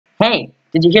Hey,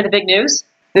 did you hear the big news?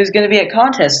 There's going to be a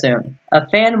contest soon. A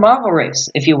fan marble race,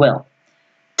 if you will.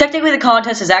 Technically, the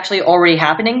contest is actually already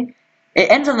happening. It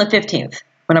ends on the 15th.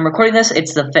 When I'm recording this,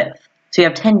 it's the 5th. So you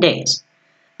have 10 days.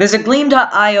 There's a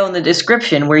Gleam.io in the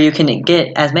description where you can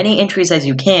get as many entries as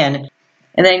you can,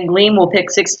 and then Gleam will pick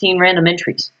 16 random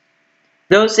entries.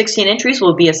 Those 16 entries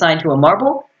will be assigned to a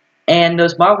marble, and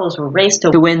those marbles will race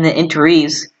to win the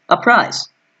entries a prize.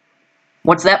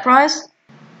 What's that prize?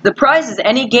 The prize is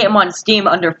any game on Steam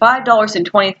under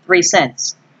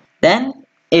 $5.23. Then,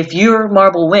 if your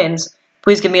marble wins,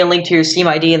 please give me a link to your Steam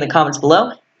ID in the comments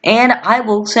below, and I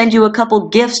will send you a couple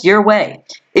gifts your way.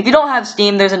 If you don't have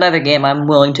Steam, there's another game I'm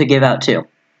willing to give out too.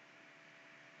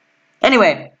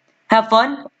 Anyway, have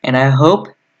fun, and I hope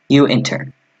you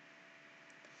enter.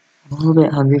 I'm a little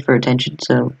bit hungry for attention,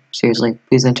 so seriously,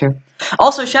 please enter.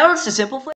 Also, shoutouts to Simple Flame.